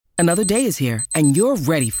Another day is here, and you're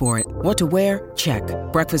ready for it. What to wear? Check.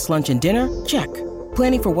 Breakfast, lunch, and dinner? Check.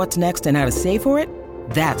 Planning for what's next and how to save for it?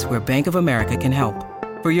 That's where Bank of America can help.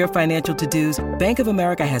 For your financial to-dos, Bank of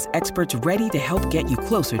America has experts ready to help get you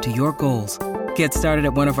closer to your goals. Get started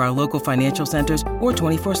at one of our local financial centers or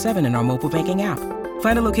 24/7 in our mobile banking app.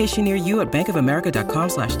 Find a location near you at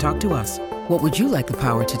bankofamerica.com/talktous. What would you like the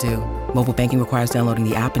power to do? Mobile banking requires downloading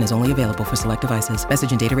the app and is only available for select devices.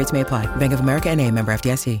 Message and data rates may apply. Bank of America N.A., member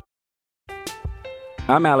FDIC.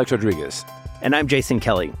 I'm Alex Rodriguez. And I'm Jason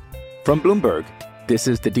Kelly. From Bloomberg, this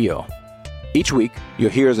is The Deal. Each week, you'll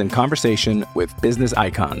hear us in conversation with business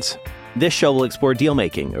icons. This show will explore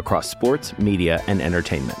deal-making across sports, media, and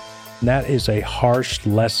entertainment. That is a harsh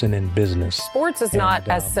lesson in business. Sports is not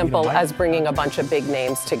as simple as bringing a bunch of big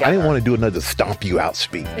names together. I didn't want to do another stomp you out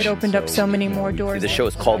speech. It opened up so many more doors. The show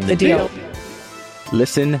is called The Deal.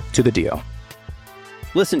 Listen to The Deal.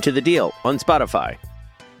 Listen to The Deal on Spotify.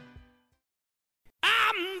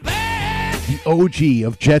 The OG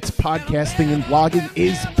of Jets podcasting and blogging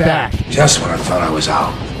is back. Just when I thought I was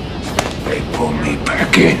out, they pulled me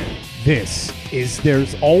back in. This is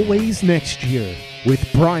There's Always Next Year with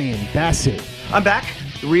Brian Bassett. I'm back.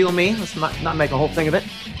 The real me. Let's not make a whole thing of it.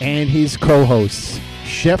 And his co-hosts,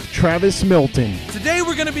 Chef Travis Milton. Today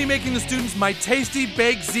we're going to be making the students my tasty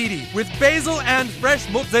baked ziti with basil and fresh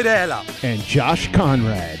mozzarella. And Josh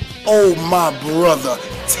Conrad. Oh, my brother,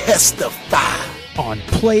 testify. On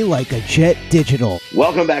Play Like a Jet Digital.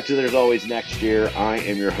 Welcome back to There's Always Next Year. I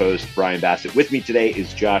am your host, Brian Bassett. With me today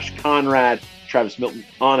is Josh Conrad. Travis Milton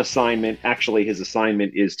on assignment. Actually, his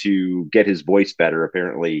assignment is to get his voice better.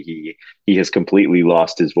 Apparently, he has completely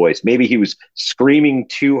lost his voice. Maybe he was screaming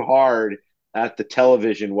too hard at the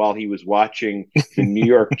television while he was watching the New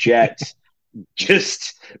York Jets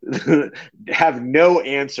just have no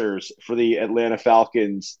answers for the Atlanta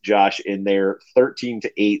Falcons, Josh, in their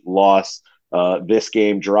 13-8 loss. This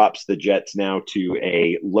game drops the Jets now to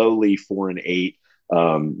a lowly 4-8,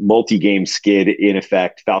 multi-game skid in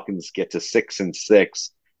effect. Falcons get to 6-6,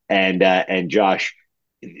 and Josh,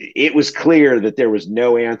 it was clear that there was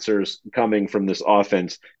no answers coming from this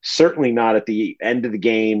offense. Certainly not at the end of the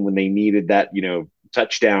game when they needed that,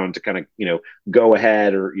 touchdown to kind of, go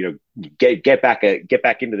ahead or, get back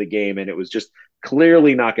into the game. And it was just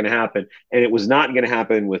clearly not going to happen. And it was not going to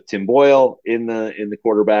happen with Tim Boyle in the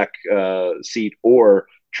quarterback seat or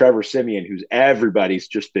Trevor Siemian, who's everybody's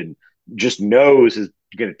just knows is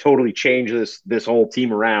going to totally change this whole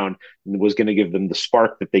team around and was going to give them the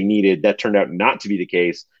spark that they needed. That turned out not to be the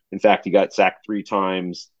case. In fact, he got sacked 3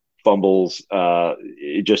 times, fumbles,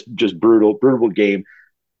 just brutal game.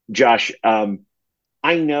 Josh,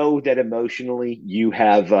 I know that emotionally you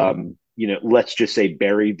have, let's just say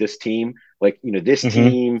buried this team. Like, this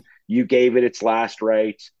team, you gave it its last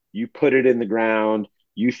rites. You put it in the ground.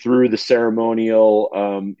 You threw the ceremonial,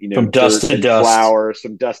 from dust to dust, flowers,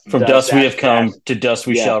 some dust. From dust we have come, to dust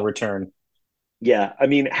we shall return. Yeah, I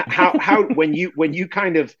mean, how when you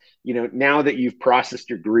kind of, now that you've processed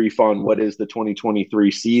your grief on what is the 2023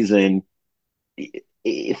 season,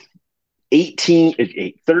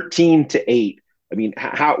 13-8. I mean,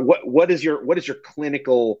 what is your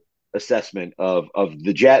clinical assessment of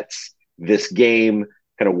the Jets, this game,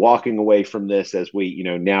 kind of walking away from this as we,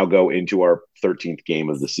 now go into our 13th game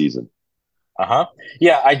of the season?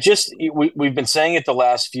 Yeah, we've been saying it the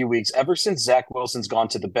last few weeks, ever since Zach Wilson's gone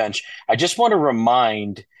to the bench. I just want to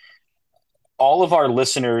remind all of our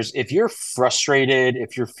listeners, if you're frustrated,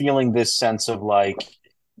 if you're feeling this sense of like,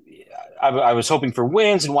 I was hoping for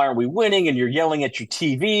wins and why aren't we winning? And you're yelling at your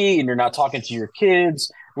TV and you're not talking to your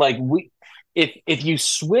kids. Like if you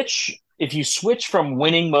switch from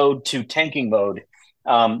winning mode to tanking mode,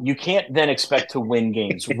 you can't then expect to win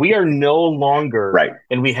games. We are no longer, right,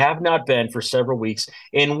 and we have not been for several weeks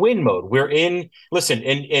in win mode. We're in, listen,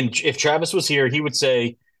 and if Travis was here, he would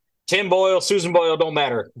say, Tim Boyle, Susan Boyle, don't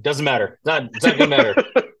matter. Doesn't matter. It's not going to matter.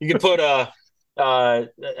 You can put a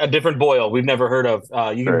different boil we've never heard of.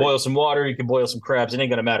 You can boil some water. You can boil some crabs. It ain't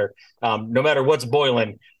going to matter. No matter what's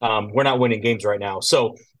boiling, we're not winning games right now.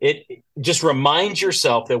 So it just reminds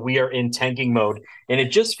yourself that we are in tanking mode, and it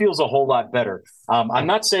just feels a whole lot better. I'm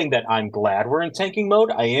not saying that I'm glad we're in tanking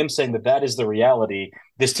mode. I am saying that is the reality.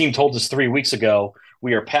 This team told us 3 weeks ago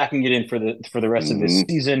we are packing it in for the rest of this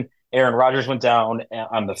season. Aaron Rodgers went down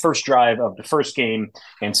on the first drive of the first game.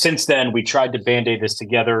 And since then, we tried to Band-Aid this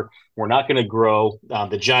together. We're not going to grow.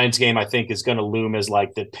 The Giants game, I think, is going to loom as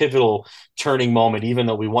like the pivotal turning moment. Even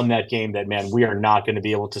though we won that game, we are not going to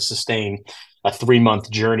be able to sustain a 3-month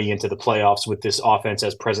journey into the playoffs with this offense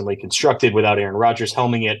as presently constructed without Aaron Rodgers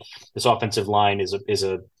helming it. This offensive line is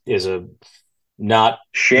a not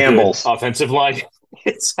shambles offensive line.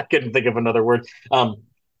 I couldn't think of another word.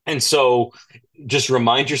 And so just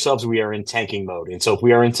remind yourselves we are in tanking mode. And so if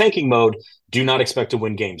we are in tanking mode, do not expect to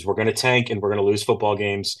win games. We're going to tank and we're going to lose football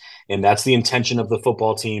games. And that's the intention of the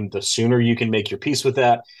football team. The sooner you can make your peace with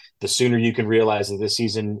that, the sooner you can realize that this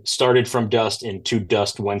season started from dust and to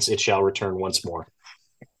dust whence it shall return once more.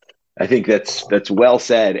 I think that's well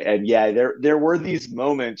said. And yeah, there were these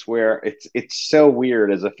moments where it's so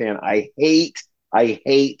weird as a fan. I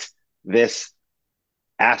hate this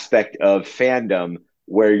aspect of fandom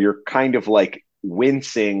where you're kind of like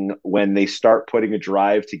wincing when they start putting a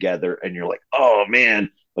drive together and you're like, oh man,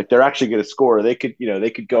 like they're actually going to score. They could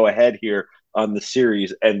go ahead here on the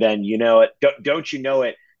series. And then, don't you know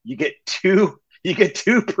it, you get two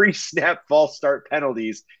pre-snap false start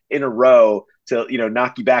penalties in a row to,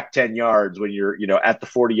 knock you back 10 yards when you're, at the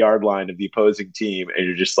 40-yard line of the opposing team. And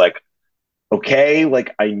you're just like, okay,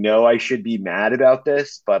 like I know I should be mad about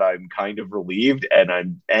this, but I'm kind of relieved, and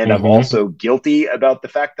I'm also guilty about the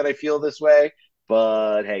fact that I feel this way.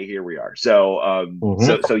 But hey, here we are. So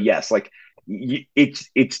so yes, like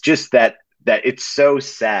it's just that it's so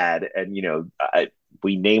sad, and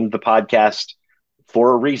we named the podcast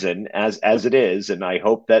for a reason as it is, and I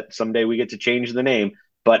hope that someday we get to change the name.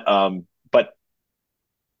 But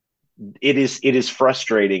it is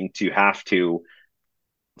frustrating to have to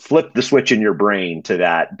flip the switch in your brain to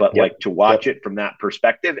that, but like to watch it from that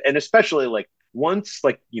perspective, and especially like once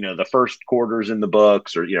like the first quarter's in the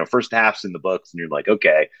books, or first half's in the books, and you're like,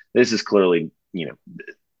 okay, this is clearly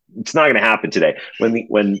it's not going to happen today.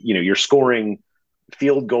 When you're scoring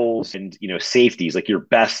field goals and safeties, like your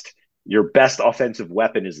best offensive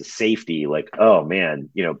weapon is a safety. Like, oh man,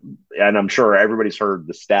 and I'm sure everybody's heard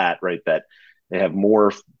the stat, right, that they have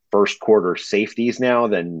more first quarter safeties now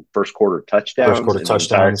than first quarter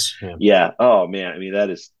touchdowns. Yeah. Oh man. I mean, that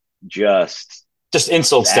is just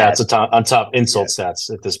insult stats on top insult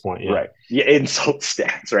stats at this point. Yeah. Right. Yeah. Insult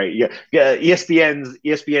stats. Right. Yeah. Yeah.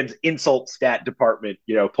 ESPN's insult stat department,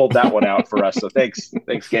 pulled that one out for us. So thanks,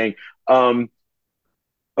 gang.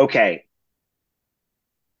 Okay.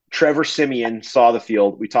 Trevor Siemian saw the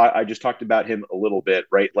field. I just talked about him a little bit,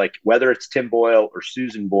 right? Like whether it's Tim Boyle or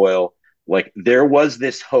Susan Boyle, like there was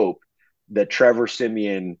this hope that Trevor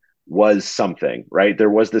Siemian was something, right?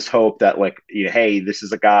 There was this hope that like, hey, this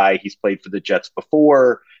is a guy, he's played for the Jets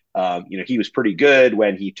before. He was pretty good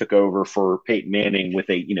when he took over for Peyton Manning with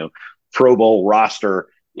a, Pro Bowl roster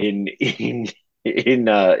in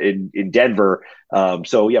Denver.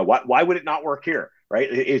 So yeah, why would it not work here? Right.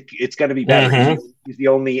 It's going to be better. Mm-hmm. He's the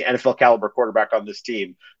only NFL caliber quarterback on this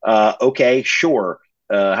team. Okay, sure.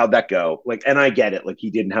 How'd that go? Like, and I get it. Like he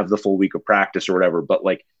didn't have the full week of practice or whatever, but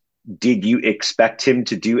like, did you expect him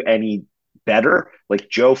to do any better? Like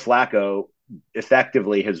Joe Flacco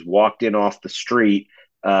effectively has walked in off the street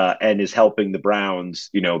and is helping the Browns,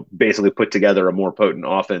 basically put together a more potent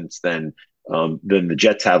offense than the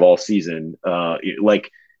Jets have all season.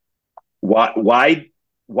 Like why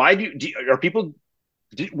are people,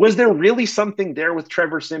 was there really something there with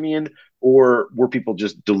Trevor Siemian, or were people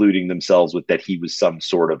just deluding themselves with that he was some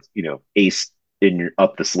sort of, ace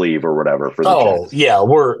up the sleeve or whatever for the Jets? Yeah,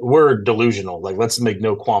 we're delusional. Like, let's make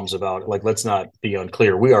no qualms about it. Like, let's not be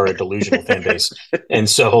unclear. We are a delusional fan base. And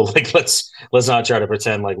so like, let's not try to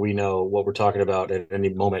pretend like we know what we're talking about at any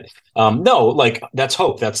moment. No, like that's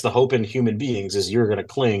hope. That's the hope in human beings, is you're going to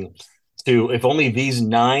cling to, if only these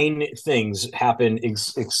 9 things happen in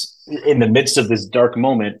the midst of this dark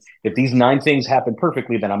moment, if these 9 things happen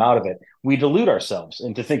perfectly, then I'm out of it. We delude ourselves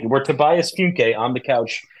into thinking we're Tobias Funke on the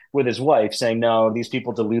couch with his wife saying, no, these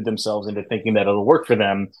people delude themselves into thinking that it'll work for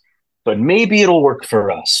them, but maybe it'll work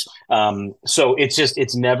for us. So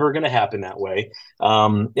it's never going to happen that way.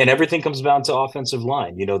 And everything comes down to offensive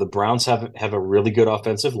line. The Browns have a really good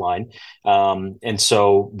offensive line. And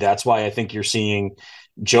so that's why I think you're seeing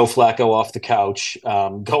Joe Flacco off the couch,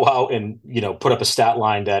 go out and, put up a stat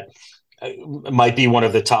line that might be one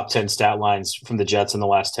of the top 10 stat lines from the Jets in the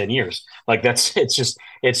last 10 years. Like that's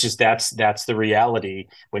the reality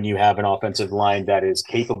when you have an offensive line that is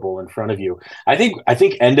capable in front of you. I think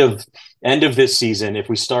end of this season, if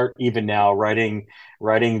we start even now writing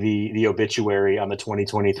the obituary on the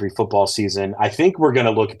 2023 football season, I think we're going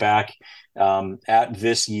to look back at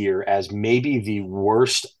this year as maybe the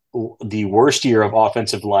worst year of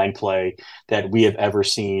offensive line play that we have ever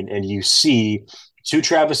seen. And you see, to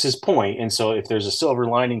Travis's point, and so if there's a silver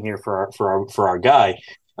lining here for our guy,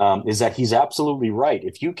 is that he's absolutely right.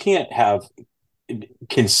 If you can't have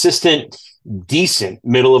consistent, decent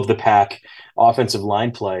middle of the pack offensive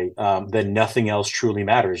line play, then nothing else truly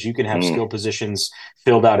matters. You can have skill positions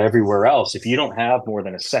filled out everywhere else. If you don't have more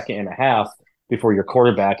than a second and a half before your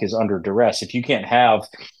quarterback is under duress. If you can't have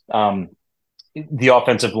the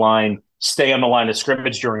offensive line stay on the line of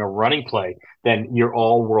scrimmage during a running play, then your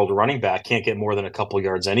all-world running back can't get more than a couple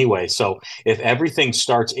yards anyway. So if everything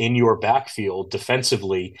starts in your backfield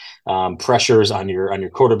defensively, pressures on your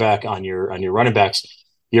quarterback, on your running backs,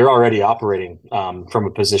 you're already operating from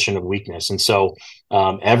a position of weakness. And so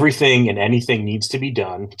everything and anything needs to be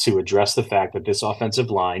done to address the fact that this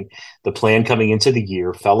offensive line, the plan coming into the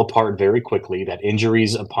year, fell apart very quickly, that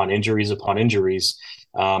injuries upon injuries upon injuries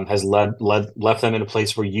has left them in a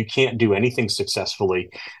place where you can't do anything successfully.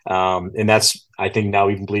 And that's, I think, now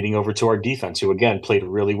even bleeding over to our defense, who, again, played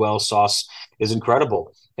really well. Sauce is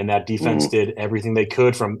incredible. And that defense did everything they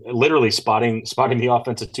could, from literally spotting the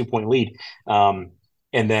offense at 2-point lead.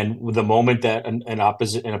 And then the moment that an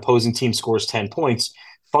opposing team scores 10 points,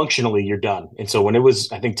 functionally, you're done. And so when it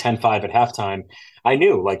was, I think, 10-5 at halftime, I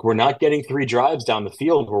knew, like, we're not getting 3 drives down the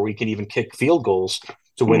field where we can even kick field goals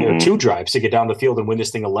to win, or 2 drives to get down the field and win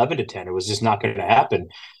this thing 11-10. It was just not going to happen.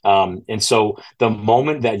 And so the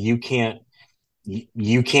moment that you can't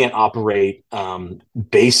operate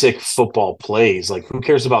basic football plays, like, who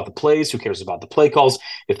cares about the plays? Who cares about the play calls?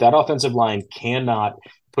 If that offensive line cannot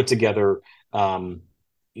put together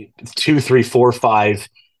 2, 3, 4, 5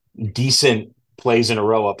 decent plays in a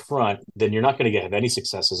row up front, then you're not going to have any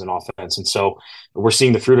success as an offense. And so we're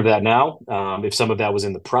seeing the fruit of that now. If some of that was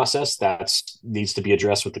in the process, that needs to be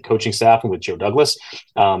addressed with the coaching staff and with Joe Douglas.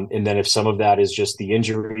 And then if some of that is just the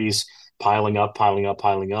injuries piling up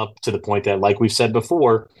to the point that, like we've said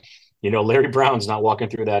before, Larry Brown's not walking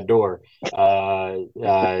through that door. Mike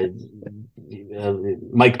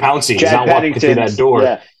Pouncey is not walking through that door.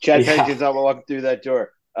 Yeah, Chad Pennington's not walking through that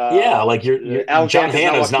door. Like John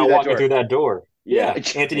Hanna's not walking through that door. Yeah,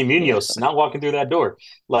 Anthony Munoz is not walking through that door.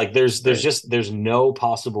 Like, there's no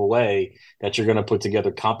possible way that you're going to put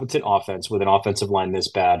together competent offense with an offensive line this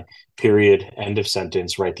bad. Period. End of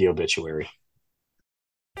sentence. Write the obituary.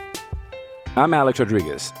 I'm Alex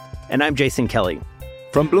Rodriguez. And I'm Jason Kelly.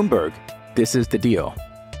 From Bloomberg, this is The Deal.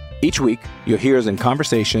 Each week, you'll hear us in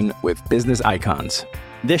conversation with business icons.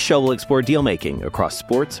 This show will explore deal-making across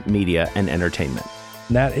sports, media, and entertainment.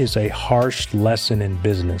 That is a harsh lesson in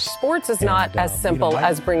business. Sports is not as simple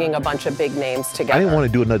as bringing a bunch of big names together. I didn't want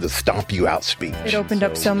to do another stomp you out speech. It opened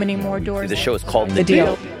up so many more doors. The show is called The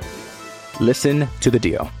Deal. Listen to The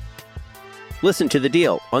Deal. Listen to The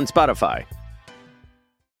Deal on Spotify.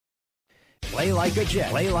 Play like a Jet.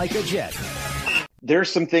 Play like a Jet.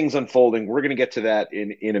 There's some things unfolding. We're going to get to that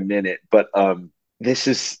in a minute, but this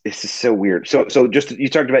is so weird. So just, you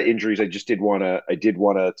talked about injuries. I did want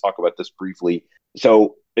to talk about this briefly.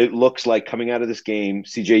 So it looks like, coming out of this game,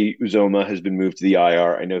 CJ Uzoma has been moved to the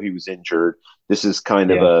IR. I know he was injured. This is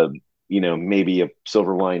kind of maybe a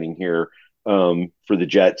silver lining here for the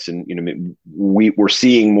Jets. And, we're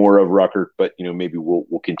seeing more of Ruckert, but, maybe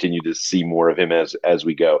we'll continue to see more of him as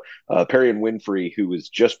we go. Perrion Winfrey, who was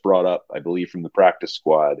just brought up, I believe, from the practice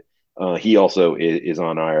squad, he also is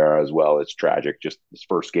on IR as well. It's tragic, just his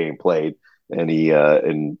first game played, and he's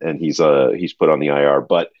put on the IR.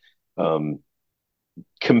 But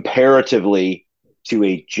comparatively to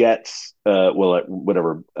a Jets,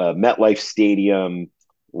 MetLife Stadium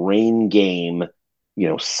rain game,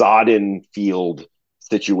 sodden field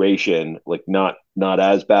situation, like not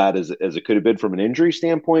as bad as it could have been from an injury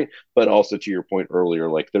standpoint, but also, to your point earlier,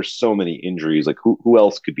 like, there's so many injuries. Like, who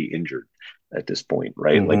else could be injured at this point,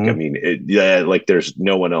 right? Like, I mean, like, there's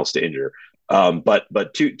no one else to injure.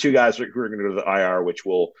 But two guys who are going to go to the IR, which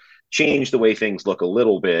will change the way things look a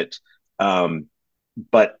little bit.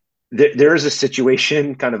 But there is a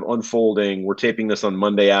situation kind of unfolding. We're taping this on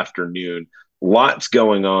Monday afternoon. Lots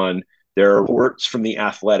going on. There are reports from The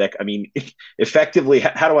Athletic. I mean, effectively,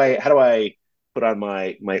 how do I put on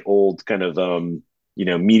my old kind of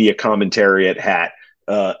media commentariat hat?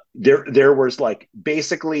 There was, like,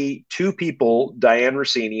 basically 2 people, Diane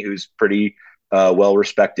Rossini, who's pretty well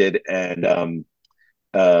respected, and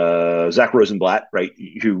Zach Rosenblatt, right,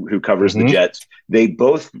 who covers the Jets. They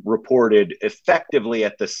both reported effectively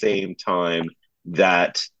at the same time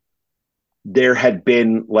that there had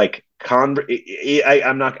been, like, I'm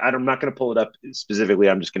not going to pull it up specifically.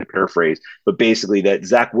 I'm just going to paraphrase, but basically that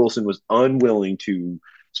Zach Wilson was unwilling to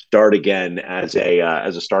start again as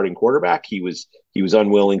a starting quarterback. He was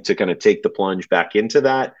unwilling to kind of take the plunge back into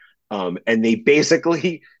that. And they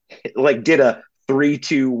basically, like, did a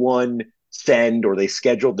 3-2-1 send, or they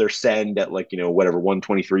scheduled their send at, like,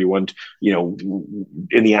 1:23,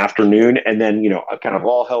 in the afternoon. And then, kind of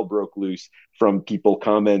all hell broke loose from people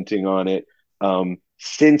commenting on it.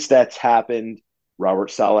 Since that's happened, Robert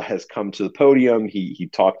Saleh has come to the podium. He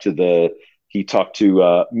talked to the He talked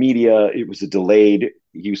to media. It was a delayed.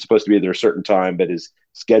 He was supposed to be there a certain time, but his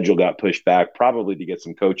schedule got pushed back, probably to get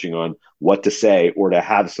some coaching on what to say or to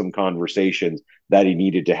have some conversations that he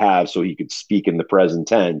needed to have so he could speak in the present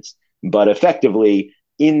tense. But effectively,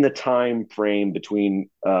 in the time frame between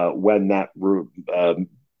when that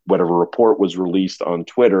whatever report was released on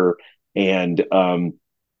Twitter and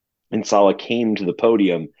Saleh came to the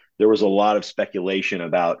podium, there was a lot of speculation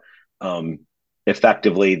about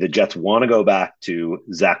effectively the Jets want to go back to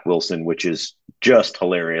Zach Wilson, which is just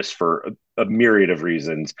hilarious for a myriad of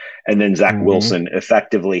reasons. And then Zach Wilson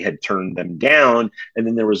effectively had turned them down. And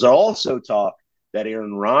then there was also talk that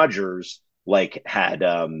Aaron Rodgers had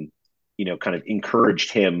kind of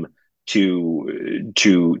encouraged him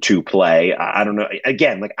to play. I don't know.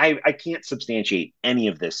 Again, I can't substantiate any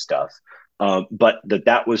of this stuff. But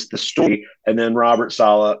that was the story. And then Robert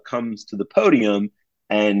Saleh comes to the podium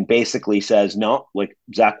and basically says, no,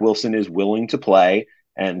 Zach Wilson is willing to play.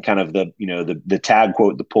 And kind of the tag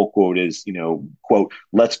quote, the pull quote is, quote,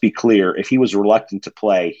 let's be clear, if he was reluctant to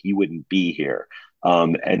play, he wouldn't be here.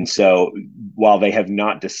 And so while they have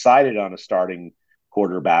not decided on a starting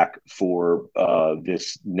quarterback for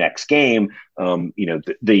this next game,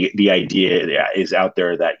 the idea is out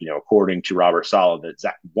there that, according to Robert Saleh, that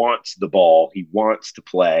Zach wants the ball, he wants to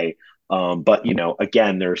play. But,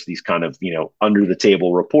 again, there's these kind of, under the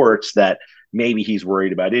table reports that maybe he's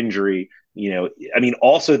worried about injury.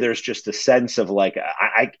 Also there's just a sense of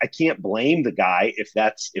I can't blame the guy if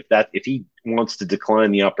he wants to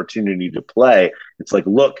decline the opportunity to play. It's like,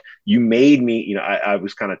 look, you made me, I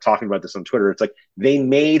was kind of talking about this on Twitter. It's like they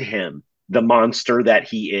made him the monster that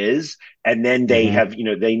he is. And then they have,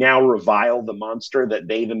 they now revile the monster that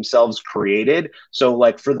they themselves created.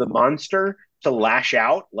 So for the monster to lash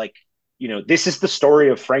out, this is the story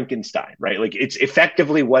of Frankenstein, right? It's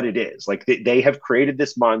effectively what it is. They have created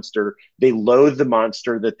this monster. They loathe the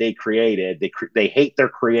monster that they created. They hate their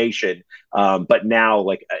creation. But now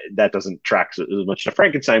that doesn't track as much to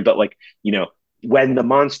Frankenstein, but when the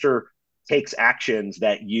monster takes actions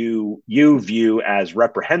that you view as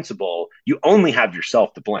reprehensible, you only have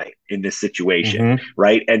yourself to blame in this situation,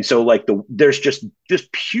 right? And so there's just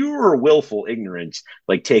pure willful ignorance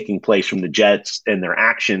taking place from the Jets and their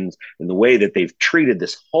actions and the way that they've treated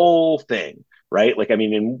this whole thing, right?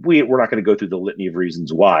 And we're not going to go through the litany of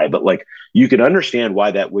reasons why, but you could understand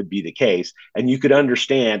why that would be the case, and you could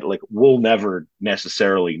understand we'll never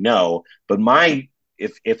necessarily know, but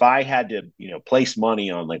if I had to, place money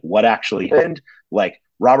on what actually happened,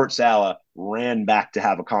 Robert Saleh ran back to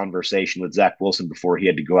have a conversation with Zach Wilson before he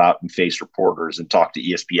had to go out and face reporters and talk to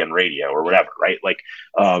ESPN radio or whatever, right?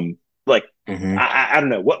 I don't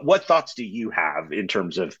know. What thoughts do you have in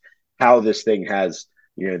terms of how this thing has,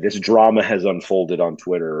 this drama has unfolded on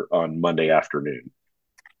Twitter on Monday afternoon?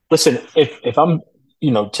 Listen, if I'm,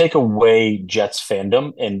 take away Jets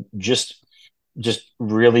fandom and just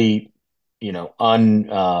really,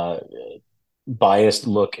 unbiased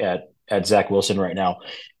look at Zach Wilson right now.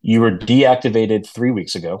 You were deactivated 3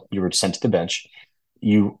 weeks ago. You were sent to the bench.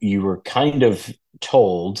 You were kind of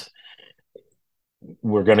told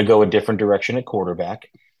we're going to go a different direction at quarterback.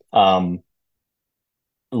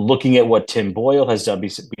 Looking at what Tim Boyle has done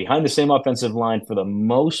behind the same offensive line for the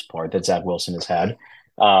most part that Zach Wilson has had,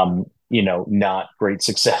 not great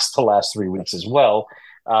success the last 3 weeks as well.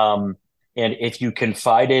 And if you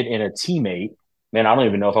confided in a teammate, man, I don't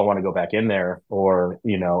even know if I want to go back in there or,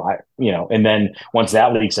 and then once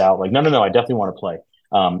that leaks out, no, I definitely want to play.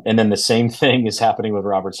 And then the same thing is happening with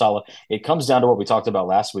Robert Saleh. It comes down to what we talked about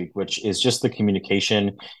last week, which is just the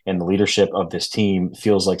communication and the leadership of this team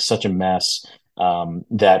feels like such a mess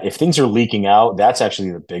that if things are leaking out, that's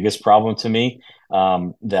actually the biggest problem to me,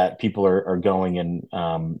 that people are going and,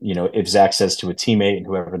 if Zach says to a teammate and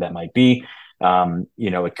whoever that might be,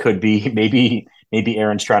 it could be maybe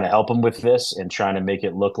Aaron's trying to help him with this and trying to make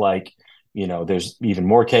it look like, there's even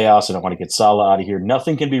more chaos and I want to get Saleh out of here.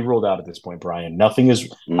 Nothing can be ruled out at this point, Brian. Nothing is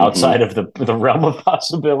outside of the realm of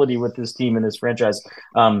possibility with this team and this franchise.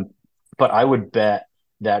 But I would bet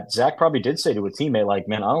that Zach probably did say to a teammate,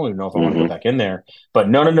 man, I don't even know if I want to go back in there. But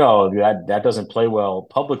no, that doesn't play well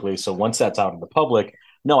publicly. So once that's out in the public,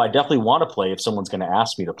 no, I definitely want to play if someone's going to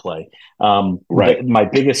ask me to play. Right. My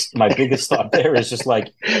biggest thought there is just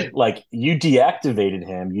you deactivated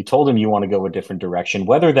him. You told him you want to go a different direction,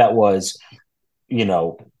 whether that was,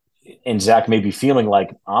 and Zach may be feeling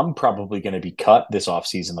like I'm probably going to be cut this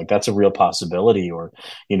offseason. That's a real possibility, or,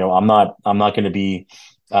 I'm not going to be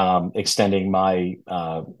extending my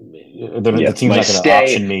the team's not going to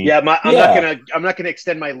option me. Yeah, I'm not going to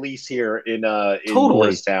extend my lease here in totally.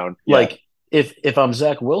 Morristown. Yeah. If I'm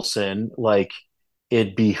Zach Wilson,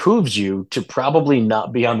 it behooves you to probably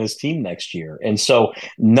not be on this team next year. And so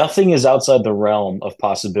nothing is outside the realm of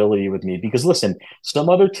possibility with me because listen, some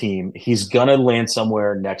other team, he's gonna land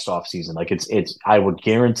somewhere next offseason. Like it's I would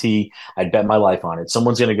guarantee, I'd bet my life on it.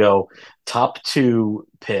 Someone's gonna go top 2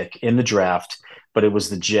 pick in the draft, but it was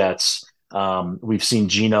the Jets. We've seen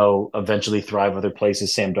Geno eventually thrive other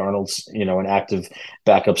places. Sam Darnold's, an active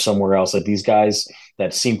backup somewhere else. Like these guys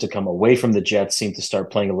that seem to come away from the Jets seem to start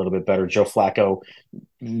playing a little bit better. Joe Flacco,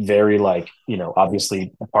 very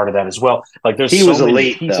obviously a part of that as well. Like there's he so was many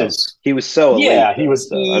elite, pieces. Though. He was so elite. Yeah, he was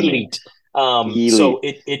elite. Elite. So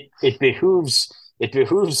it behooves. It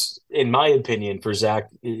behooves, in my opinion, for Zach.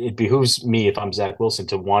 It behooves me if I'm Zach Wilson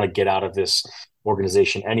to want to get out of this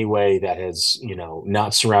organization anyway that has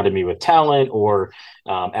not surrounded me with talent or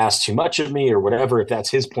asked too much of me or whatever. If that's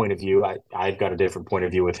his point of view, I've got a different point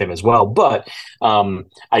of view with him as well. But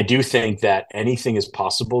I do think that anything is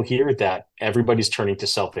possible here, that everybody's turning to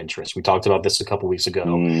self-interest. We talked about this a couple weeks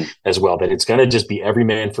ago as well, that it's going to just be every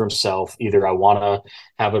man for himself. Either I want to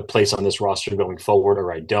have a place on this roster going forward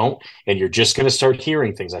or I don't. And you're just going to start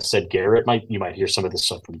hearing things. I said you might hear some of this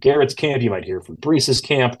stuff from Garrett's camp. You might hear from Brees's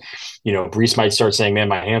camp. Brees might start saying, man,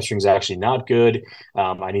 my hamstring's actually not good.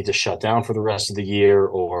 I need to shut down for the rest of the year,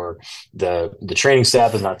 or the training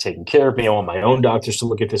staff is not taking care of me. I want my own doctors to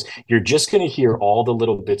look at this. You're just going to hear all the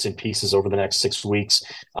little bits and pieces over the next 6 weeks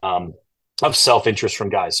of self-interest from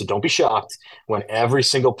guys. So don't be shocked when every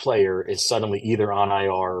single player is suddenly either on IR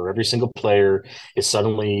or every single player is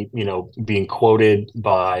suddenly, being quoted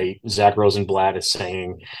by Zach Rosenblatt as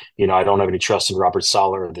saying, I don't have any trust in Robert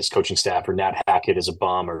Saleh or this coaching staff, or Nat Hackett is a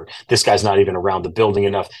bum, or this guy's not even around the building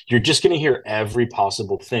enough. You're just going to hear every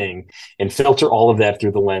possible thing and filter all of that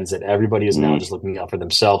through the lens that everybody is now just looking out for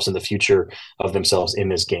themselves and the future of themselves in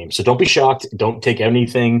this game. So don't be shocked. Don't take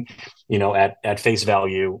anything at face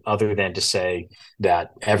value, other than to say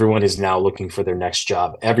that everyone is now looking for their next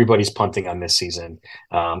job. Everybody's punting on this season,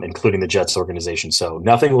 including the Jets organization. So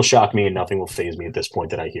nothing will shock me and nothing will faze me at this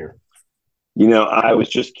point that I hear. I was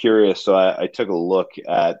just curious. So I took a look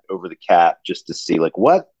at Over the Cap just to see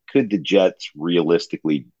what could the Jets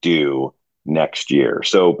realistically do next year.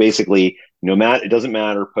 So basically, it doesn't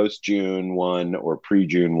matter post June 1 or pre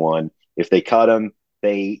June 1. If they cut him,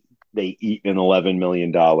 they eat an $11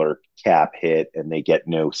 million cap hit and they get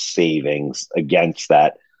no savings against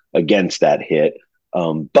that hit.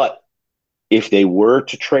 But if they were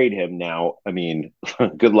to trade him now,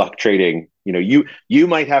 good luck trading. You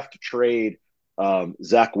might have to trade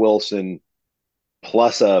Zach Wilson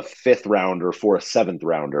plus a 5th rounder for a 7th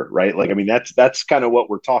rounder, right? That's kind of what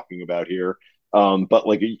we're talking about here. But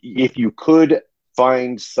if you could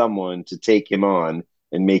find someone to take him on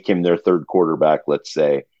and make him their 3rd quarterback, let's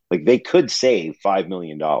say, they could save $5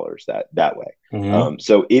 million that way.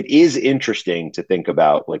 So it is interesting to think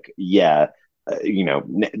about. The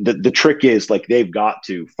trick is they've got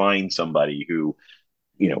to find somebody who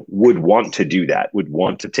would want to do that, would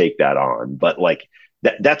want to take that on. But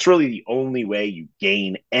that's really the only way you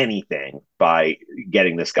gain anything by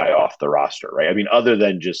getting this guy off the roster, right? Other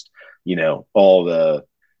than just all the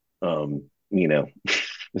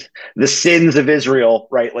the sins of Israel,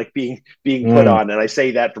 right? Being put on. And I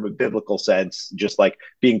say that from a biblical sense, just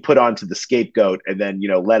being put onto the scapegoat and then,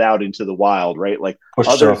 let out into the wild, right? Pushed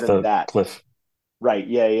other off than the that cliff. Right.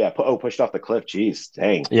 Yeah. Pushed off the cliff. Jeez.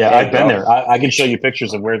 Dang. Yeah. I've been there. I can show you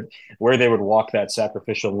pictures of where they would walk that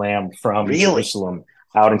sacrificial lamb from Jerusalem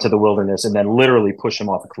out into the wilderness and then literally push him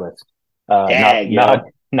off a cliff.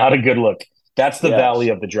 Not a good look. That's the Valley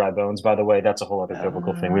of the Dry Bones, by the way. That's a whole other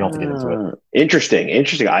biblical thing. We don't have to get into it. Interesting. We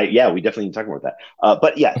definitely need to talk about that.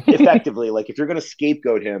 But yeah, effectively, if you're going to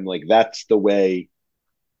scapegoat him, that's the way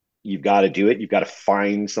you've got to do it. You've got to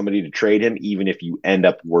find somebody to trade him, even if you end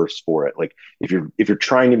up worse for it. If you're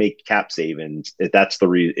trying to make cap savings, if that's the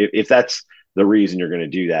reason you're going to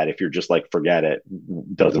do that, if you're just forget it,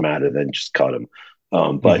 doesn't matter, then just cut him.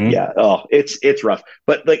 It's rough.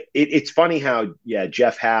 But it's funny how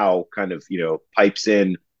Jeff Howe kind of pipes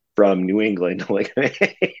in from New England. New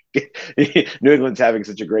England's having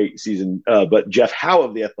such a great season, but Jeff Howe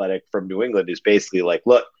of The Athletic from New England is basically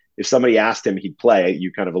look, if somebody asked him, he'd play.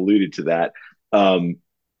 You kind of alluded to that.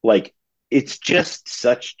 It's just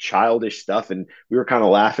such childish stuff, and we were kind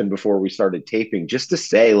of laughing before we started taping, just to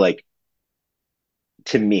say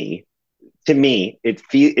to me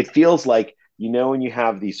it feels like when you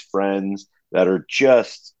have these friends that are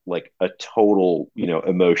just a total,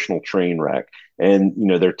 emotional train wreck, and,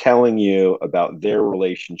 they're telling you about their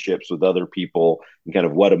relationships with other people and kind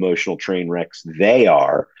of what emotional train wrecks they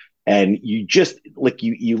are. And you just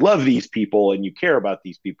you love these people and you care about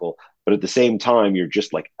these people, but at the same time, you're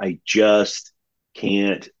just I just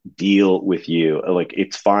can't deal with you. Like,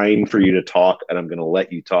 it's fine for you to talk, and I'm going to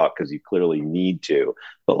let you talk because you clearly need to.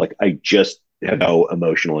 But like, I just have no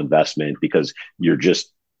emotional investment because you're,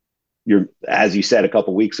 as you said a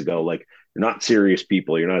couple weeks ago, like, you're not serious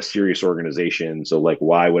people. You're not a serious organization. So like,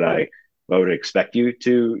 why would I expect you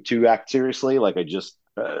to act seriously? Like, I just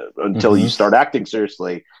until you start acting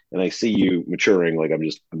seriously and I see you maturing, like, I'm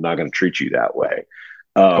not going to treat you that way.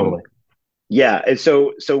 Totally. Yeah. And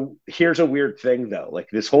so here's a weird thing though, like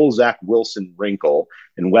this whole Zach Wilson wrinkle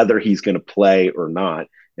and whether he's going to play or not.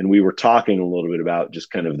 And we were talking a little bit about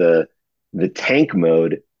just kind of the tank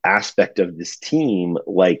mode aspect of this team.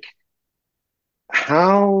 Like,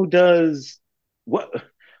 what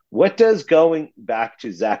does going back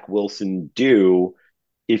to Zach Wilson do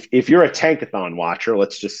if you're a tankathon watcher?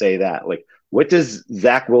 Let's just say that. Like, what does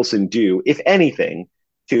Zach Wilson do, if anything,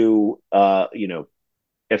 to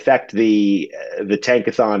affect the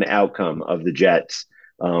tankathon outcome of the Jets?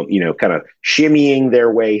 Kind of shimmying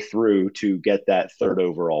their way through to get that third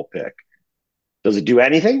overall pick. Does it do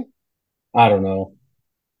anything? I don't know.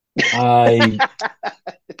 I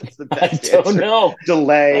don't know.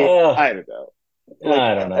 Delay. I don't know. Like,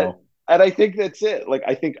 I don't know. And I think that's it. Like,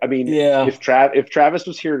 if Travis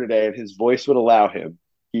was here today and his voice would allow him,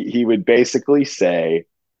 he would basically say,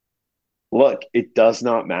 look, it does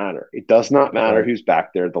not matter. It does not matter who's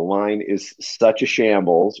back there. The line is such a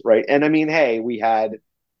shambles, right? And I mean, hey, we had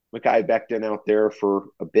Mekhi Becton out there for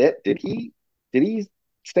a bit. Did he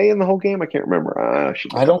stay in the whole game? I can't remember.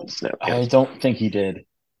 I don't think he did.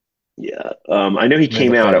 Yeah. I know he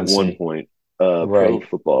came out at one point. Pro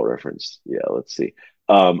Football Reference. Yeah, let's see.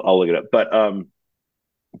 I'll look it up.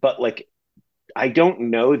 But like, I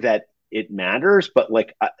don't know that it matters, but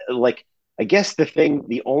like I guess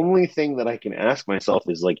the only thing that I can ask myself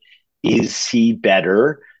is like, is he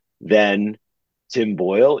better than Tim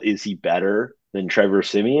Boyle? Is he better than Trevor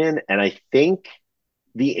Siemian? And I think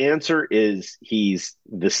the answer is he's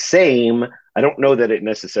the same. I don't know that it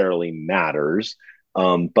necessarily matters,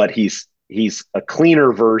 but he's a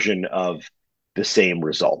cleaner version of the same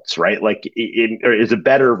results, right? Like, it is a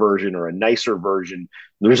better version or a nicer version.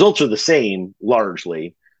 The results are the same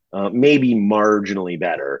largely, maybe marginally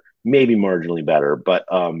better, but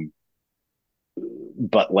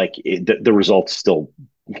like the results still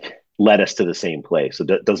led us to the same place. So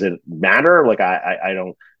does it matter? Like, I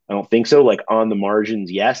don't think so. Like, on the margins,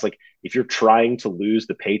 yes. Like, if you're trying to lose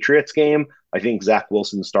the Patriots game, I think Zach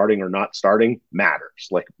Wilson starting or not starting matters.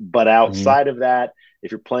 Like, but outside of that,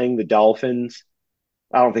 if you're playing the Dolphins,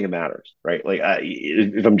 I don't think it matters, right? Like,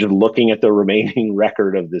 if I'm just looking at the remaining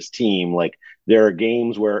record of this team, like, there are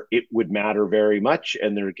games where it would matter very much,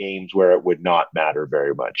 and there are games where it would not matter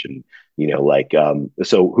very much. And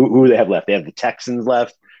so who do they have left? They have the Texans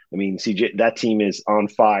left. I mean, CJ, that team is on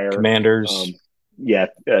fire. Commanders. They're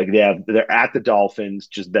at the Dolphins.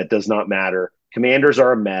 Just that does not matter. Commanders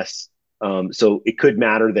are a mess. So it could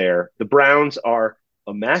matter there. The Browns are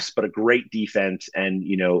a mess, but a great defense and,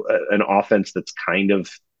 an offense that's kind of,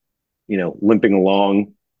 limping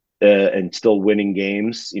along and still winning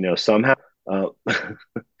games, somehow.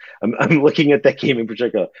 I'm looking at that game in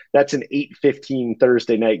particular. That's an 8:15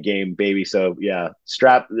 Thursday night game, baby. So yeah,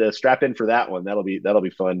 strap in for that one. That'll be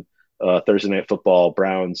fun. Thursday night football,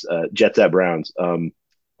 Browns, Jets at Browns. And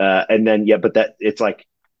then, but that it's like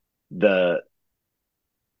the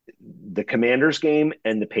Commanders game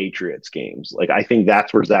and the Patriots games. Like, I think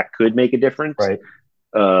that's where Zach could make a difference. Right.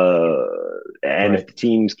 If the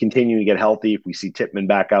teams continue to get healthy, if we see Tippmann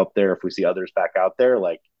back out there, if we see others back out there,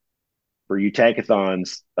 like, for you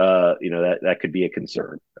tankathons, that could be a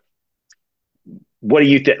concern. What do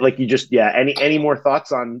you think? Like, any more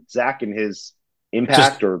thoughts on Zach and his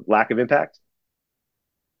impact or lack of impact?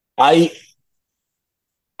 I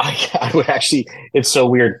would actually, it's so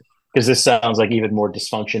weird because this sounds like even more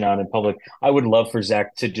dysfunction out in public. I would love for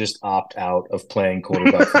Zach to just opt out of playing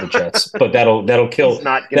quarterback for the Jets, but that'll kill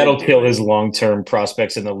his long-term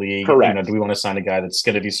prospects in the league. Correct. Do we want to sign a guy that's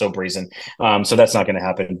going to be so brazen? So that's not going to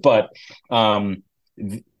happen. But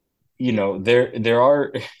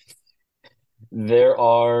there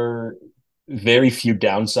are very few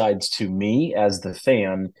downsides to me as the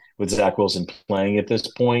fan with Zach Wilson playing at this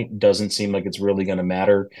point. Doesn't seem like it's really going to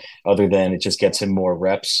matter, other than it just gets him more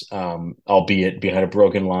reps, albeit behind a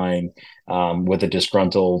broken line, with a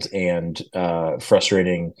disgruntled and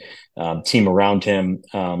frustrating team around him.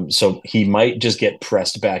 So he might just get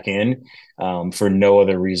pressed back in for no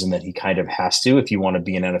other reason that he kind of has to, if you want to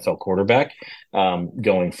be an NFL quarterback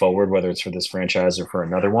going forward, whether it's for this franchise or for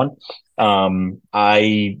another one.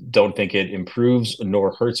 I don't think it improves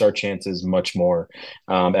nor hurts our chances much more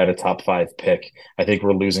at a top 5 pick. I think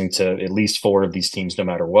we're losing to at least 4 of these teams, no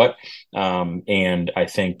matter what. And I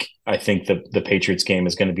think the Patriots game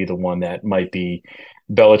is going to be the one that might be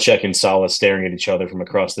Belichick and Saleh staring at each other from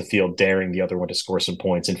across the field, daring the other one to score some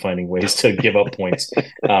points and finding ways to give up points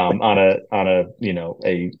on a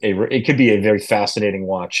it could be a very fascinating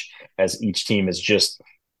watch as each team is just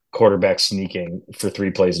quarterback sneaking for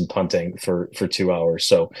 3 plays and punting for 2 hours.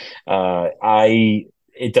 So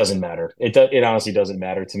it doesn't matter. It honestly doesn't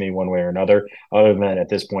matter to me one way or another. Other than at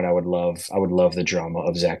this point, I would love the drama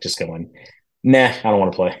of Zach just going, nah, I don't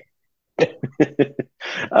want to play.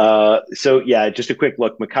 So yeah, just a quick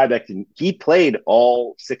look. Mekhi Becton, he played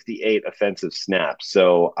all 68 offensive snaps.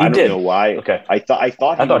 So I don't know why. Okay. I thought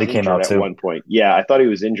he was came out at one point. Yeah, I thought he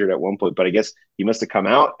was injured at one point, but I guess he must have come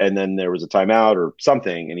out and then there was a timeout or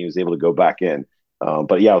something, and he was able to go back in.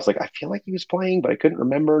 But yeah, I was like, I feel like he was playing, but I couldn't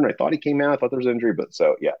remember, and I thought he came out. I thought there was an injury, but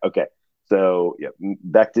so yeah, okay. So yeah,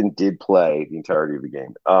 Becton did play the entirety of the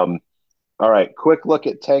game. All right, quick look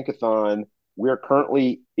at Tankathon. We are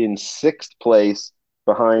currently in 6th place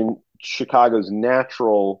behind Chicago's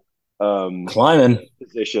natural climbing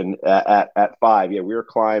position at 5. Yeah, we were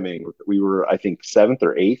climbing. We were, I think, 7th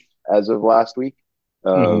or 8th as of last week.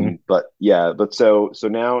 But so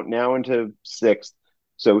now into 6th.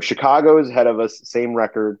 So Chicago is ahead of us, same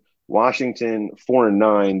record. Washington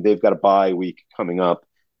 4-9. They've got a bye week coming up.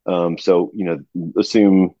 So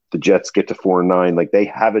assume the Jets get to 4-9, like they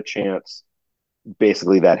have a chance.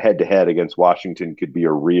 Basically, that head-to-head against Washington could be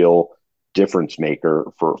a real difference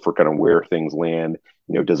maker for kind of where things land.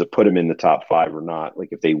 Does it put them in the top 5 or not? Like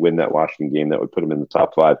if they win that Washington game, that would put them in the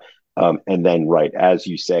top 5. And then, right, as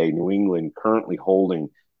you say, New England currently holding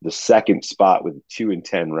the 2nd spot with a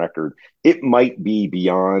 2-10 record. It might be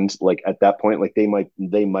beyond, like at that point, like they might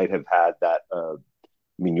have had that.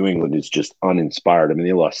 New England is just uninspired. I mean,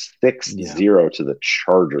 they lost 6-0 to the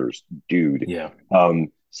Chargers, dude. Yeah.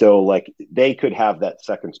 So like they could have that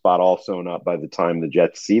 2nd spot all sewn up by the time the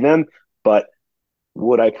Jets see them. But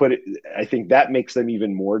would I put it? I think that makes them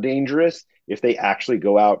even more dangerous if they actually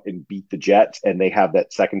go out and beat the Jets and they have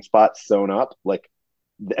that 2nd spot sewn up. Like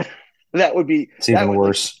that would be it's even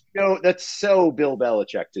worse. That's so Bill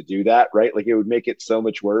Belichick to do that, right? Like it would make it so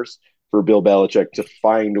much worse for Bill Belichick to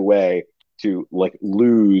find a way to like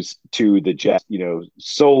lose to the Jets,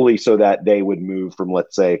 solely so that they would move from,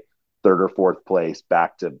 let's say, 3rd or 4th place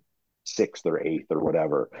back to 6th or 8th or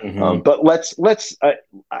whatever. But let's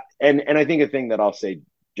and I think a thing that I'll say,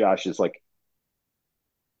 Josh, is like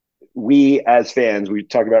we as fans, we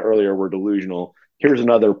talked about earlier, we're delusional. Here's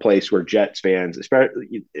another place where Jets fans,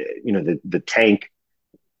 especially the tank,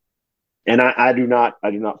 and I do not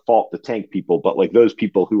fault the tank people, but like those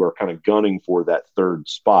people who are kind of gunning for that 3rd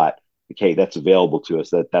spot. Okay, that's available to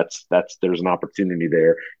us. That's there's an opportunity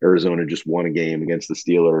there. Arizona just won a game against the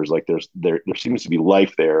Steelers. Like there seems to be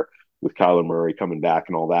life there with Kyler Murray coming back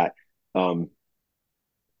and all that.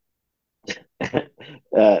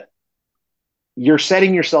 You're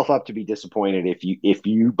setting yourself up to be disappointed if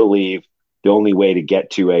you believe the only way to get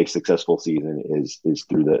to a successful season is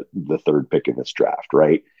through the 3rd pick in this draft,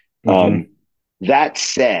 right? That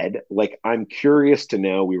said, like I'm curious to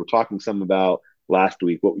know. We were talking some about last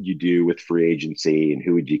week, what would you do with free agency and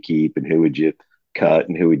who would you keep and who would you cut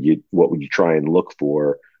and what would you try and look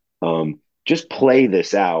for? Just play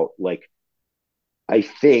this out. Like, I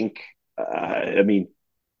think,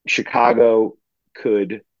 Chicago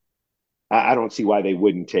could, I don't see why they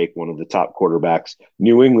wouldn't take one of the top quarterbacks.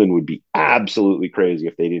 New England would be absolutely crazy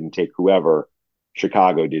if they didn't take whoever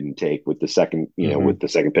Chicago didn't take with the second, with the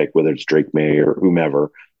 2nd pick, whether it's Drake May or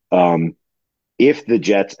whomever. If the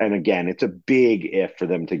Jets, and again, it's a big if for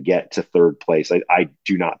them to get to 3rd place. I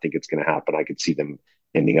do not think it's going to happen. I could see them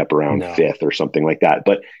ending up around 5th or something like that.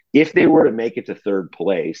 But if they were to make it to 3rd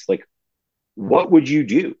place, like, what would you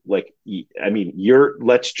do? Like, I mean,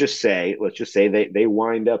 let's just say they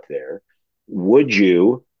wind up there. Would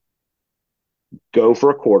you go for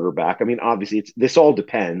a quarterback? I mean, obviously, this all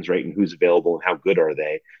depends, right, and who's available and how good are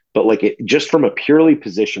they. But like, just from a purely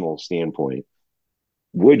positional standpoint,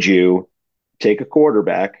 would you take a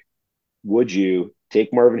quarterback? Would you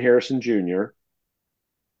take Marvin Harrison Jr.?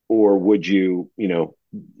 Or would you,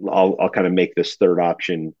 I'll kind of make this 3rd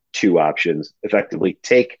option 2 options, effectively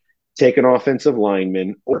take an offensive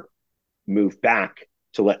lineman or move back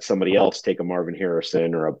to let somebody else take a Marvin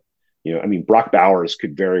Harrison or Brock Bowers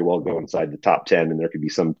could very well go inside the top 10 and there could be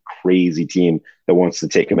some crazy team that wants to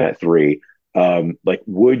take him at 3. Like,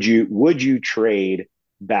 would you trade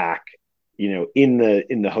back, in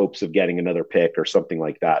the hopes of getting another pick or something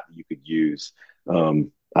like that you could use,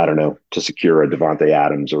 I don't know, to secure a Devontae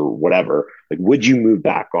Adams or whatever? Like, would you move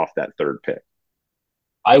back off that 3rd pick?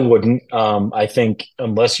 I wouldn't. I think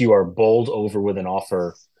unless you are bowled over with an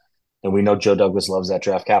offer, and we know Joe Douglas loves that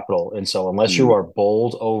draft capital, and so unless you are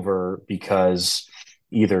bowled over because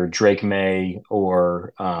either Drake May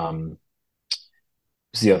or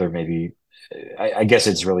who's the other maybe. I guess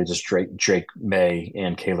it's really just Drake May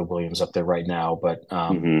and Caleb Williams up there right now, but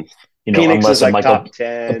Penix unless is like Michael top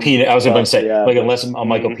 10. I was going to say, yeah, unless a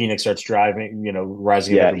Michael Penix starts driving,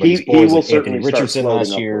 rising up he everybody's boys, will like certainly Anthony Richardson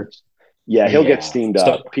last year. Yeah, he'll get steamed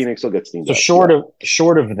up. Penix will get steamed up. So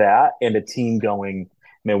short of that, and a team going,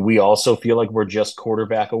 man, we also feel like we're just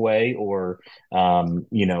quarterback away, or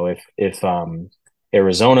if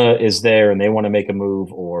Arizona is there and they want to make a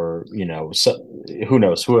move, or who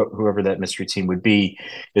knows, whoever that mystery team would be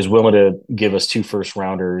is willing to give us 2 first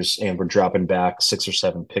rounders, and we're dropping back 6 or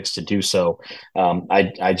 7 picks to do so.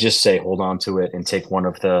 I just say hold on to it and take one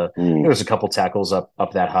of the. There's a couple tackles up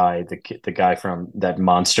that high. The guy from that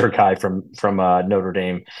monster guy from Notre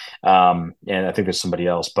Dame, and I think there's somebody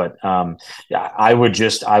else, but I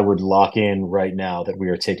would lock in right now that we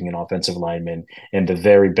are taking an offensive lineman and the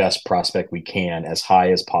very best prospect we can as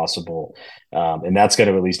high as possible. And that's going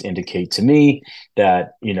to at least indicate to me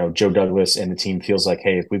that, Joe Douglas and the team feels like,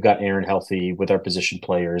 hey, if we've got Aaron healthy with our position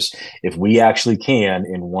players, if we actually can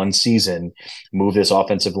in one season move this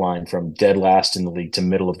offensive line from dead last in the league to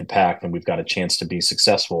middle of the pack, then we've got a chance to be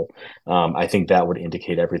successful. I think that would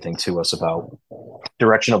indicate everything to us about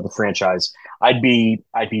direction of the franchise. I'd be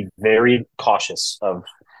very cautious of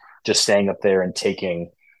just staying up there and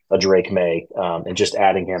taking a Drake May and just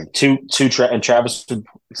adding him to and Travis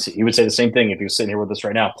he would say the same thing if he was sitting here with us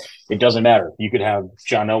right now. It doesn't matter. You could have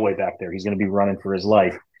John Elway back there. He's going to be running for his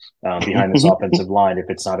life behind this offensive line if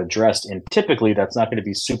it's not addressed. And typically that's not going to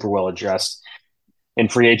be super well addressed in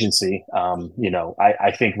free agency.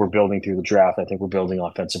 I think we're building through the draft. I think we're building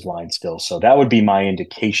offensive line still. So that would be my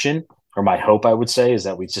indication, or my hope, I would say, is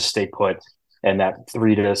that we just stay put in that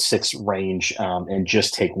 3 to 6 range and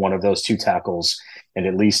just take one of those 2 tackles and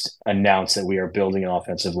at least announce that we are building an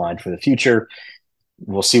offensive line for the future.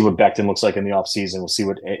 We'll see what Becton looks like in the offseason. We'll see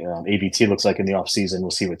what ABT looks like in the offseason. We'll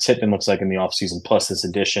see what Tippin looks like in the offseason, plus this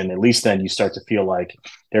addition. At least then you start to feel like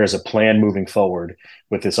there is a plan moving forward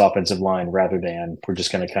with this offensive line, rather than we're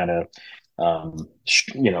just going to kind of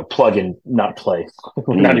plug and not play.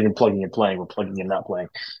 We're not even plugging and playing. We're plugging and not playing.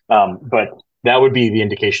 But that would be the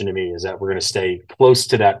indication to me, is that we're going to stay close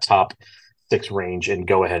to that top 6 range and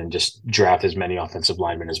go ahead and just draft as many offensive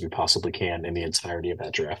linemen as we possibly can in the entirety of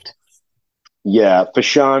that draft. Yeah,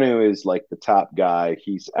 Fashanu is like the top guy.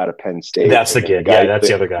 He's out of Penn State. That's the kid. Yeah, that's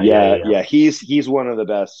the other guy. Yeah. He's one of the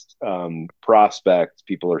best prospects,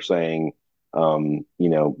 people are saying,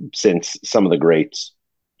 since some of the greats,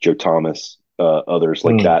 Joe Thomas, others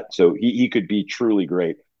like that. So he could be truly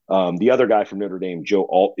great. The other guy from Notre Dame,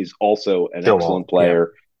 Joe is also an excellent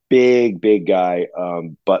player. Yeah. Big guy.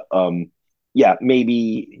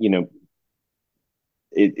 Maybe,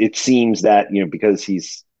 it seems that, because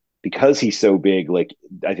he's so big, like,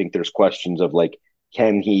 I think there's questions of like,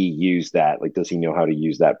 can he use that? Like, does he know how to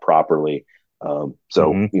use that properly?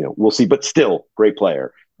 We'll see, but still great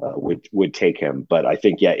player, would take him. But I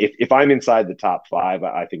think, if I'm inside the top 5,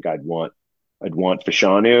 I think I'd want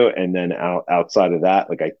Fashanu. And then outside of that,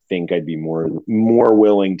 like, I think I'd be more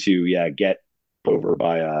willing to, get over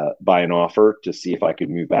by an offer to see if I could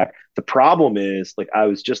move back. The problem is, like, I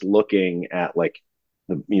was just looking at like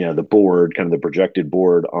the board, kind of the projected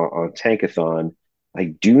board on Tankathon. I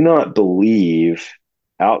do not believe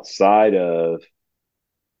outside of,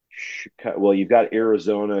 well, you've got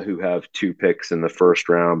Arizona, who have 2 picks in the first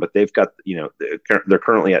round, but they've got, they're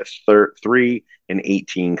currently at 3 and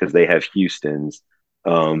 18 because they have Houston's.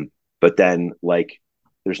 But then, like,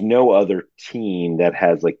 there's no other team that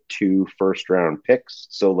has like 2 first round picks.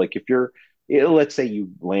 So like, if you're, let's say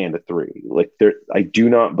you land a 3, like, there, I do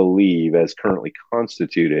not believe, as currently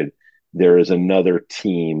constituted, there is another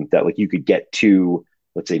team that, like, you could get to,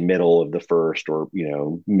 let's say, middle of the first, or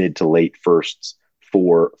mid to late firsts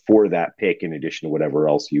for that pick, in addition to whatever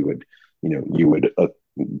else you would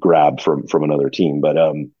grab from another team. But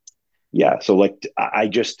so like, I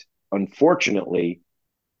just, unfortunately,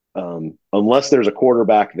 unless there's a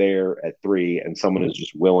quarterback there at 3 and someone is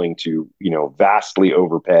just willing to vastly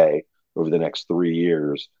overpay over the next 3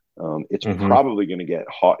 years, it's probably going to get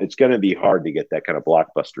hard. It's going to be hard to get that kind of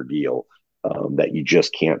blockbuster deal that you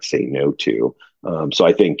just can't say no to. So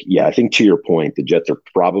I think to your point, the Jets are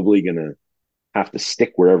probably going to have to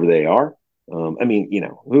stick wherever they are. I mean,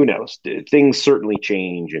 who knows? Things certainly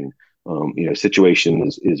change, and situation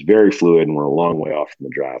is very fluid, and we're a long way off from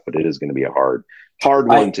the draft, but it is going to be a hard hard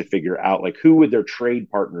one to figure out. Like, who would their trade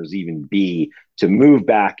partners even be to move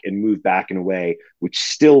back in a way which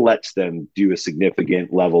still lets them do a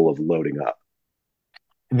significant level of loading up?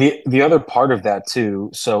 The other part of that too.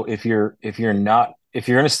 So if you're going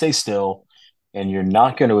to stay still and you're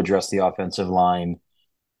not going to address the offensive line,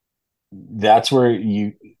 that's where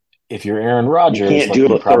if you're Aaron Rodgers, you can't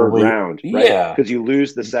do a third round, right? Yeah, because you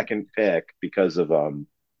lose the second pick because of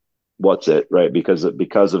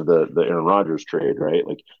because of the Aaron Rodgers trade, right?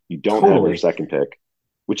 Like, you don't have your second pick,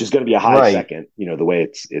 which is going to be a high second, the way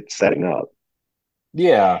it's setting up.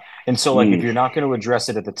 Yeah. And so, like, if you're not going to address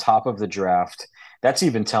it at the top of the draft, that's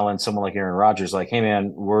even telling someone like Aaron Rodgers, like, hey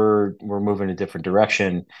man, we're moving a different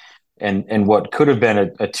direction. And what could have been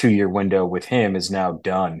a 2-year window with him is now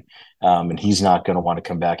done. And he's not going to want to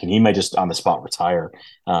come back, and he might just on the spot retire.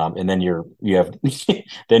 And then you've got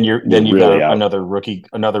another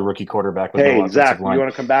rookie quarterback with no Zach, line. You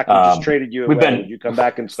want to come back? We just traded you away. Would you come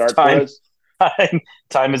back and start for us?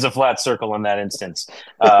 Time is a flat circle in that instance.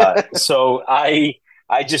 So I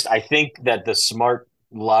think that the smart,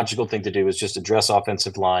 logical thing to do is just address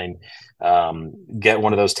offensive line, get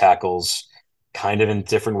one of those tackles, kind of in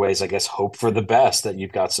different ways, I guess, hope for the best, that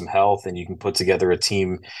you've got some health and you can put together a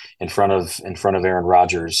team in front of Aaron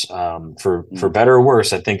Rodgers. For better or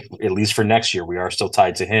worse, I think at least for next year, we are still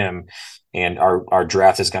tied to him, and our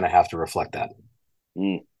draft is going to have to reflect that.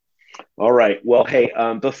 All right. Well, hey,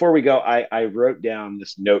 before we go, I wrote down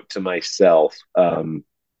this note to myself, and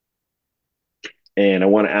I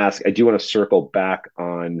want to ask, I do want to circle back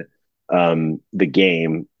on the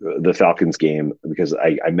game, the Falcons game, because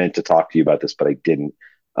I meant to talk to you about this, but I didn't.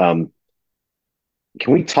 Can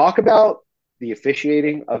we talk about the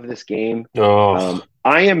officiating of this game? I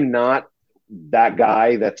am not that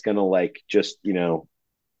guy that's going to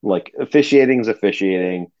officiating's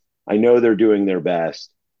officiating. I know they're doing their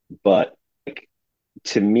best, but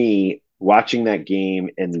to me, watching that game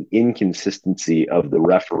and the inconsistency of the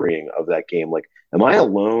refereeing of that game, am I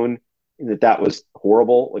alone that was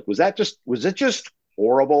horrible? Was it just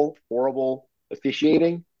horrible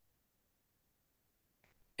officiating?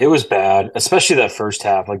 It was bad, especially that first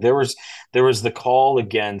half. There was the call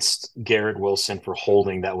against Garrett Wilson for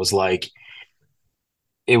holding that was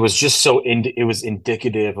it was just it was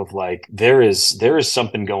indicative of there is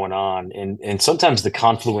something going on, and sometimes the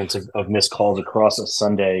confluence of missed calls across a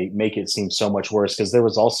Sunday make it seem so much worse, because there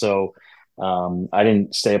was also I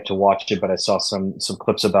didn't stay up to watch it, but I saw some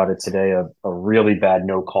clips about it today. A really bad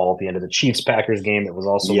no call at the end of the Chiefs-Packers game. It was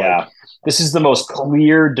also this is the most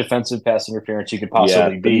clear defensive pass interference you could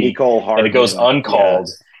possibly be, and it goes uncalled,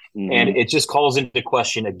 and it just calls into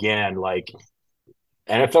question again.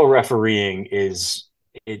 NFL refereeing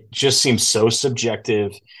it just seems so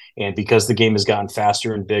subjective, and because the game has gotten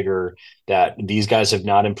faster and bigger, that these guys have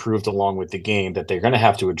not improved along with the game, that they're going to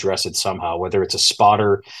have to address it somehow, whether it's a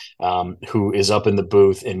spotter who is up in the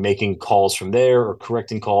booth and making calls from there, or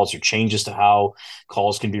correcting calls, or changes to how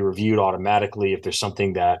calls can be reviewed automatically. If there's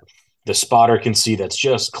something that the spotter can see that's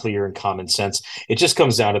just clear and common sense, it just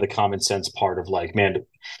comes down to the common sense part of man,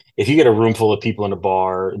 if you get a room full of people in a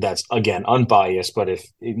bar that's, again, unbiased, but if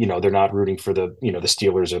they're not rooting for the the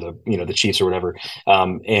Steelers or the Chiefs or whatever,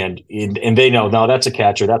 and they know, no, that's a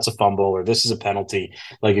catch, or that's a fumble, or this is a penalty.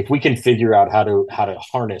 If we can figure out how to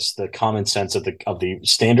harness the common sense of the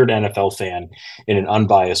standard NFL fan in an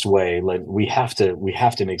unbiased way, we have to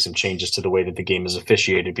make some changes to the way that the game is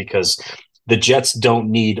officiated, because the Jets don't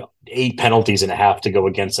need 8 penalties and a half to go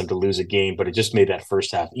against them to lose a game, but it just made that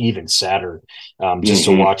first half even sadder, just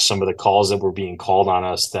to watch some of the calls that were being called on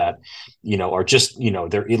us that, are just,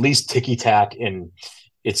 they're at least ticky-tack, and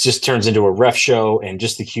it just turns into a ref show, and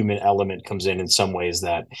just the human element comes in some ways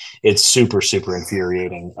that it's super, super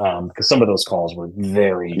infuriating, because some of those calls were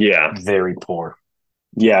very, very poor.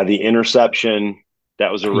 Yeah, the interception,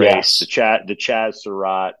 that was a race. The Chaz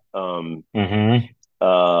Surratt,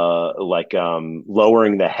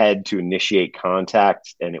 lowering the head to initiate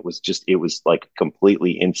contact, and it was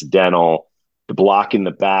completely incidental. The block in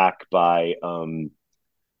the back by who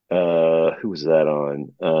was that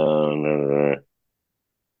on?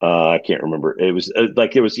 I can't remember. It was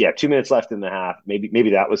 2 minutes left in the half.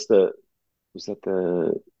 Maybe that was the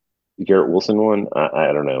Garrett Wilson one.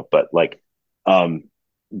 I don't know, but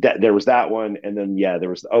that there was that one, and then there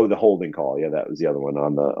was the holding call. Yeah, that was the other one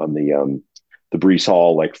on the Breece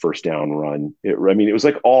Hall first down run. It was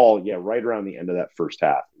all right around the end of that first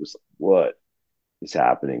half. It was what is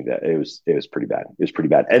happening? That it was pretty bad. It was pretty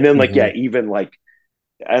bad. And then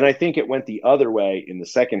and I think it went the other way in the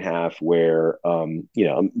second half, where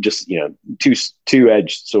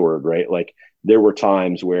two-edged sword, right? There were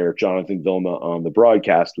times where Jonathan Vilma on the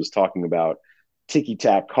broadcast was talking about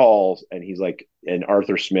ticky-tack calls, and he's like, and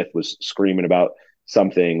Arthur Smith was screaming about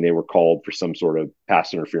something. They were called for some sort of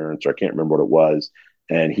pass interference, or I can't remember what it was.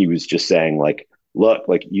 And he was just saying, like, look,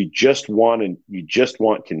 like you just want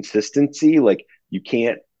consistency. Like you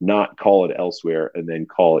can't not call it elsewhere and then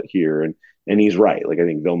call it here. And he's right. Like I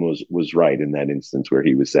think Vilma was right in that instance where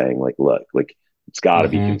he was saying, like, look, like it's got to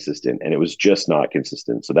be consistent, and it was just not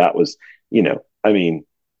consistent. So that was, I mean,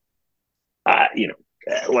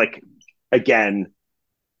 like again,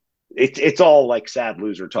 it's all like sad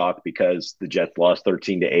loser talk because the Jets lost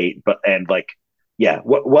 13-8, yeah,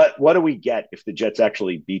 what do we get if the Jets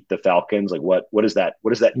actually beat the Falcons? Like what is that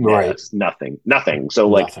right? Nothing. So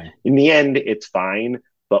like in the end, it's fine,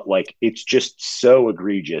 but like it's just so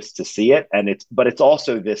egregious to see it, and it's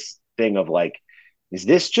also this thing of like, is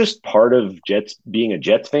this just part of Jets being a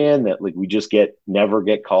Jets fan that like we just never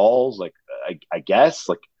get calls? Like I guess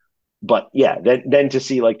like, but yeah, then to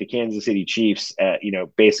see like the Kansas City Chiefs,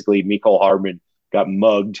 basically Mecole Hardman got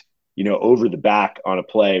mugged, over the back on a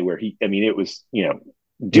play where it was,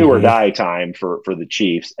 do or die time for the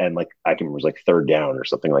Chiefs. And like, I can remember it was like third down or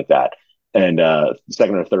something like that. And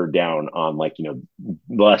second or third down on like,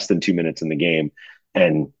 less than 2 minutes in the game.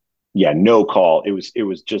 And yeah, no call. It was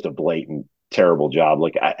just a blatant, terrible job.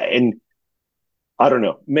 Like, I don't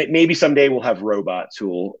know. Maybe someday we'll have robots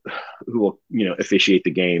who will officiate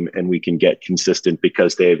the game, and we can get consistent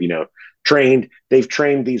because they've trained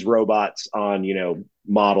these robots on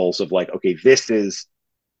models of like, okay, this is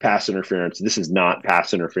pass interference, this is not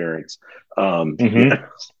pass interference.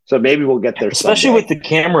 So maybe we'll get there, especially someday. with the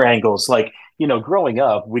camera angles. Like growing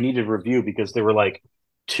up, we needed review because there were like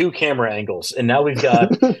 2 camera angles, and now we've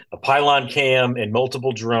got a pylon cam and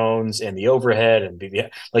multiple drones and the overhead, and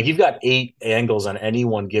like you've got 8 angles on any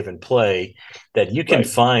one given play that you can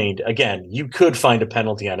find. Again, you could find a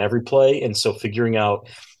penalty on every play, and so figuring out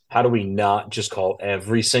how do we not just call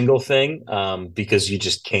every single thing, because you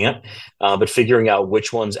just can't, but figuring out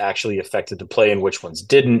which ones actually affected the play and which ones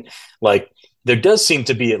didn't. Like there does seem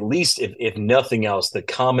to be, at least if nothing else, the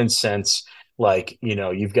common sense. Like,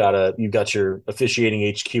 you've got your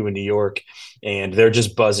officiating HQ in New York, and they're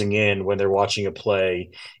just buzzing in when they're watching a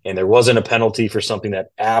play, and there wasn't a penalty for something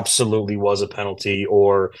that absolutely was a penalty,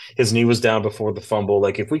 or his knee was down before the fumble.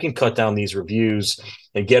 Like if we can cut down these reviews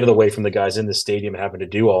and get it away from the guys in the stadium having to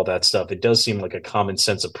do all that stuff, it does seem like a common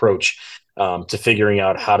sense approach to figuring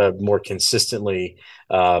out how to more consistently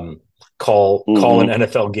call an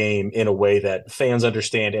NFL game in a way that fans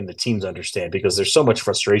understand and the teams understand, because there's so much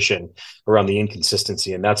frustration around the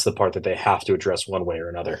inconsistency, and that's the part that they have to address one way or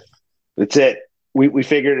another. That's it. We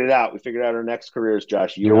figured it out. We figured out our next careers,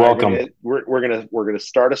 Josh. You're welcome. We're gonna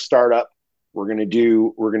start a startup. We're gonna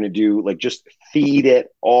do like just feed it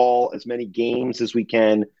all as many games as we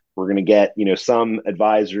can. We're gonna get some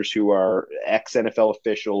advisors who are ex NFL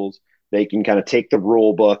officials. They can kind of take the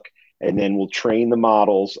rule book, and then we'll train the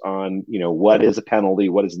models on, what is a penalty,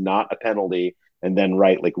 what is not a penalty. And then,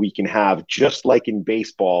 like we can have, just like in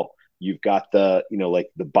baseball, you've got the, like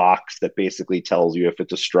the box that basically tells you if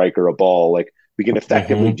it's a strike or a ball. Like we can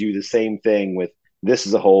effectively do the same thing with, this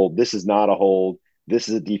is a hold, this is not a hold, this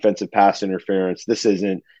is a defensive pass interference, this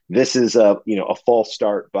isn't, this is a false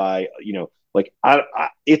start by,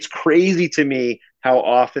 it's crazy to me how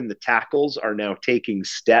often the tackles are now taking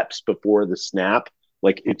steps before the snap.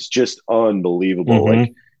 Like it's just unbelievable.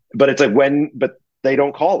 Like, but it's like but they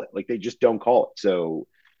don't call it. Like they just don't call it. So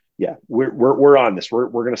yeah, we're on this. We're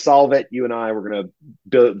going to solve it. You and I, we're going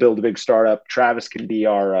to build a big startup. Travis can be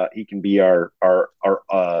our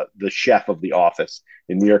the chef of the office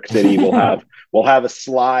in New York City. We'll have a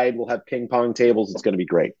slide. We'll have ping pong tables. It's going to be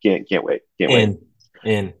great. Can't wait.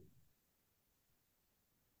 In.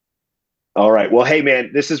 All right. Well, hey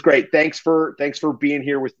man, this is great. Thanks for being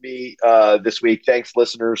here with me this week. Thanks,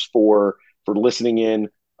 listeners, for listening in.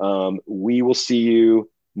 We will see you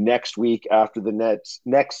next week after the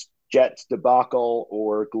next Jets debacle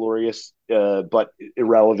or glorious but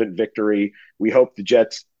irrelevant victory. We hope the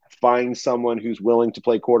Jets find someone who's willing to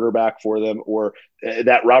play quarterback for them, or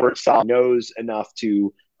that Robert Saleh knows enough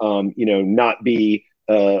to not be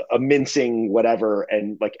a mincing whatever,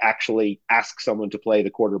 and like actually ask someone to play the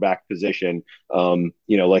quarterback position. We'll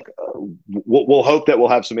hope that we'll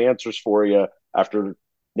have some answers for you after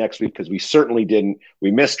next week, because we certainly didn't.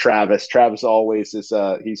 We missed Travis. Travis always is.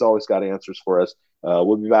 He's always got answers for us.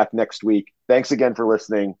 We'll be back next week. Thanks again for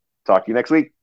listening. Talk to you next week.